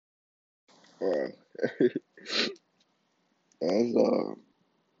Uh, as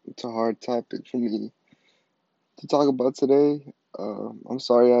it's a hard topic for me to talk about today. I'm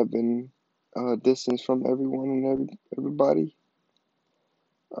sorry I've been distanced from everyone and everybody.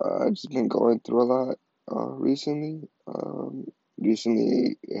 I've just been going through a lot recently.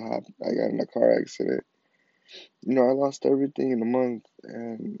 Recently, I got in a car accident. I lost everything in a month,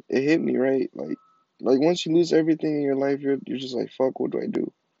 and it hit me right. Like once you lose everything in your life, you're just like, fuck. What do I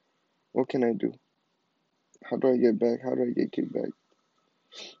do? What can I do? How do I get back? How do I get kicked back?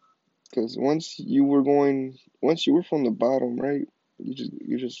 Because once you were from the bottom, right?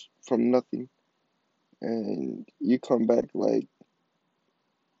 You're just from nothing, and you come back like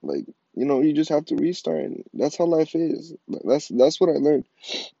you just have to restart. And that's how life is. That's what I learned.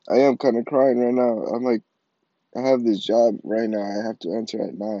 I am kind of crying right now. I'm like, I have this job right now. I have to enter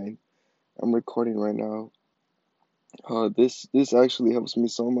at 9. I'm recording right now. This actually helps me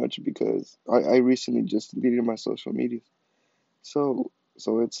so much because I recently just deleted my social media. So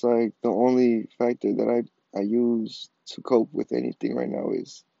it's like the only factor that I use to cope with anything right now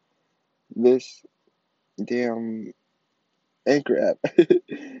is this damn Anchor app.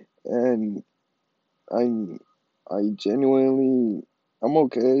 And I'm I genuinely I'm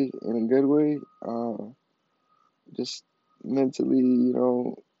okay in a good way. Just mentally,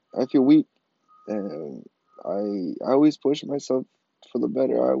 I feel weak, and I always push myself for the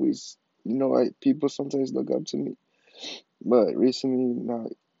better. I always, I people sometimes look up to me. But recently,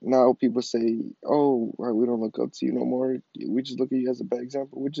 now people say, "Oh, right, we don't look up to you no more. We just look at you as a bad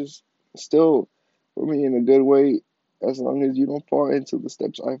example," which is still for me in a good way. As long as you don't fall into the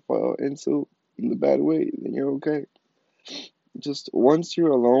steps I fall into in the bad way, then you're okay. Just once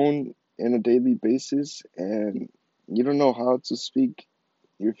you're alone in a daily basis and you don't know how to speak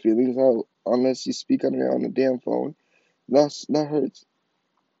your feelings out unless you speak on a damn phone, that hurts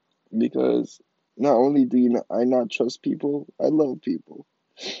because not only do I not trust people, I love people.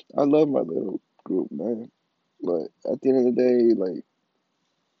 I love my little group, man. But at the end of the day, like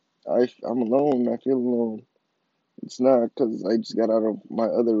I'm alone. I feel alone. It's not because I just got out of my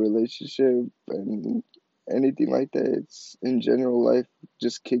other relationship and anything like that. It's in general life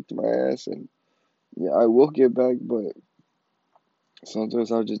just kicked my ass, and yeah, I will get back, but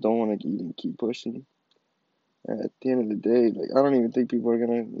sometimes I just don't want to even keep pushing. And at the end of the day, like I don't even think people are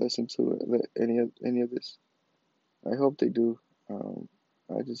gonna listen to any of this. I hope they do. Um,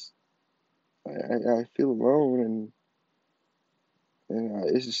 I just I feel alone and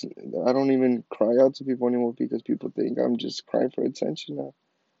it's just I don't even cry out to people anymore because people think I'm just crying for attention now.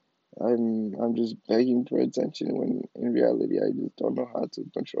 I'm just begging for attention when in reality I just don't know how to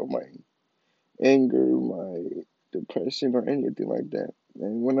control my anger, my depression, or anything like that.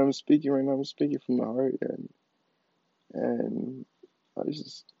 And when I'm speaking right now, I'm speaking from the heart, and I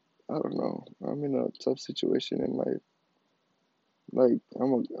just I don't know. I'm in a tough situation in life. Like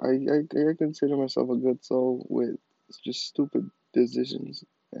I consider myself a good soul with just stupid decisions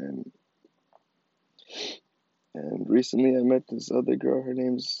and And recently I met this other girl. Her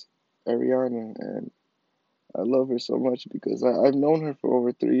name's Ariana, and I love her so much because I've known her for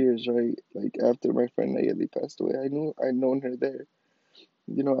over 3 years, right? Like after my friend Nayeli passed away, I'd known her there.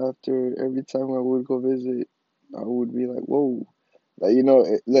 After every time I would go visit, I would be like, whoa. Like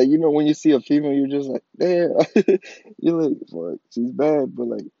when you see a female, you're just like, damn. You're like, fuck, she's bad, but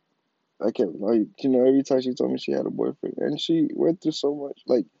like, I can't, like, every time she told me she had a boyfriend, and she went through so much,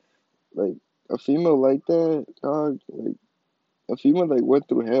 like a female like that, dog, like, a female that went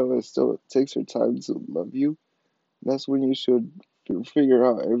through hell and still takes her time to love you, that's when you should figure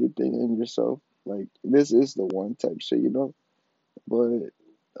out everything in yourself. Like this is the one type shit. But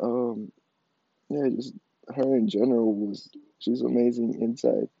um, yeah, just her in general she's amazing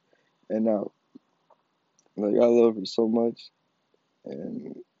inside and out. Like I love her so much,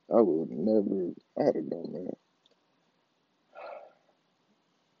 and I would never. I don't know, man.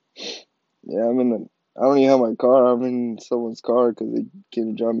 Yeah, I don't even have my car. I'm in someone's car because they came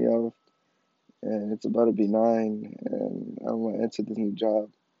to drop me off, and it's about to be 9, and I want to enter this new job.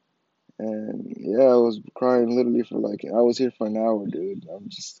 And yeah, I was crying literally for like I was here for an hour, dude. I'm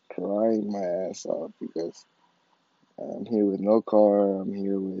just crying my ass off because I'm here with no car. I'm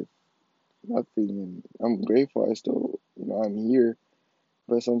here with nothing, and I'm grateful. I still, I'm here.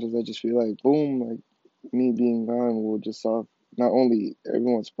 But sometimes I just feel like, boom, like me being gone will just solve not only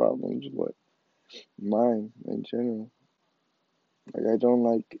everyone's problems, but mine in general. Like I don't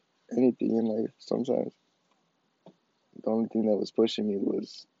like anything in life. Sometimes the only thing that was pushing me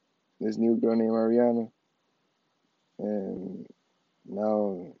was this new girl named Ariana, and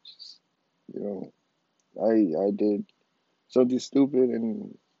now just you know I did something stupid,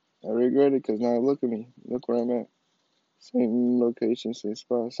 and I regret it because now look at me. Look where I'm at. Same location, same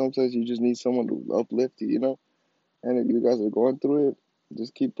spot. Sometimes you just need someone to uplift you, you know? And if you guys are going through it,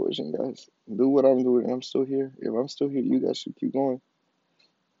 just keep pushing, guys. Do what I'm doing. I'm still here. If I'm still here, you guys should keep going.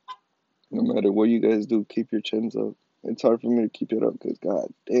 No matter what you guys do, keep your chins up. It's hard for me to keep it up because,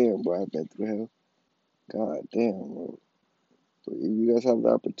 god damn, bro, I've been through hell. God damn, bro. So if you guys have the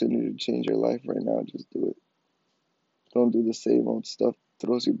opportunity to change your life right now, just do it. Don't do the same old stuff.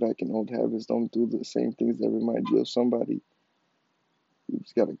 Throws you back in old habits. Don't do the same things that remind you of somebody. You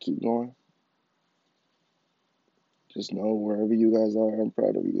just gotta keep going. Just know wherever you guys are, I'm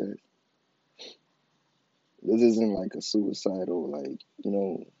proud of you guys. This isn't like a suicidal, like,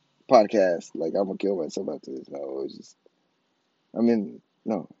 podcast. Like, I'm gonna kill myself after this. No, it's just, I mean,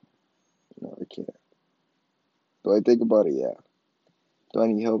 no, no, I can't. Do I think about it? Yeah. Do I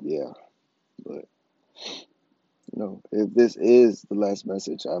need help? Yeah. But, if this is the last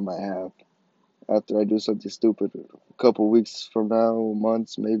message I might have after I do something stupid a couple weeks from now,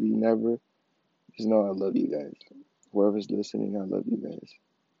 months, maybe never, just know I love you guys. Whoever's listening, I love you guys.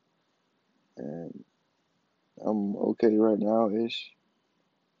 And I'm okay right now ish.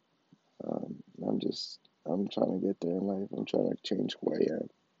 I'm trying to get there in life. I'm trying to change who I am.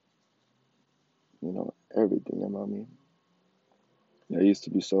 Everything about me. I used to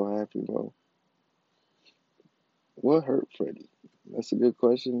be so happy, bro. What hurt Freddie? That's a good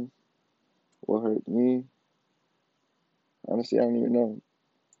question. What hurt me? Honestly, I don't even know.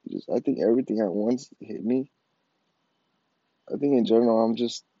 Just I think everything at once hit me. I think in general, I'm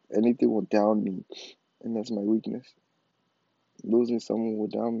just anything will down me, and that's my weakness. Losing someone will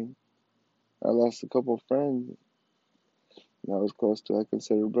down me. I lost a couple of friends that I was close to. I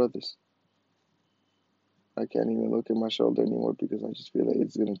consider brothers. I can't even look at my shoulder anymore because I just feel like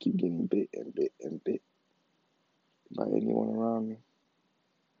it's gonna keep getting bit and bit and bit by anyone around me.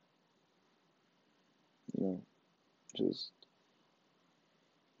 You know, just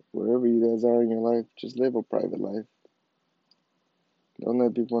wherever you guys are in your life, just live a private life. Don't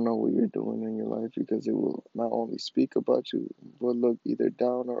let people know what you're doing in your life because it will not only speak about you, but look either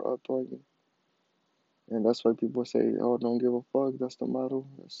down or up on you. And that's why people say, "Oh, don't give a fuck." That's the motto.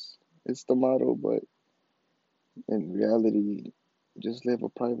 It's the motto, but in reality, just live a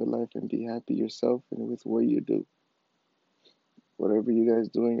private life and be happy yourself and with what you do. Whatever you guys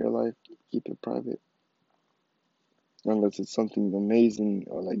do in your life, keep it private. Unless it's something amazing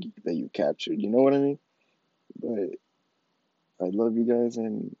or like that you captured. You know what I mean? But I love you guys,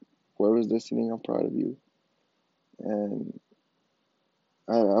 and whoever's listening, I'm proud of you. And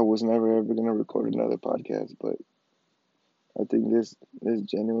I was never ever gonna record another podcast, but I think this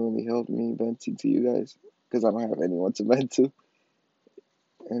genuinely helped me venting to you guys because I don't have anyone to vent to.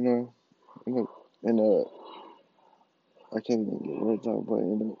 And in a, in a I can't even get words out, but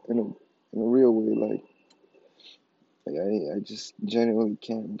in a real way, like I just genuinely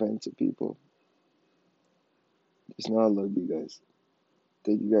can't vent to people. Just know I love you guys.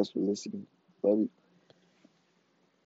 Thank you guys for listening. Love you.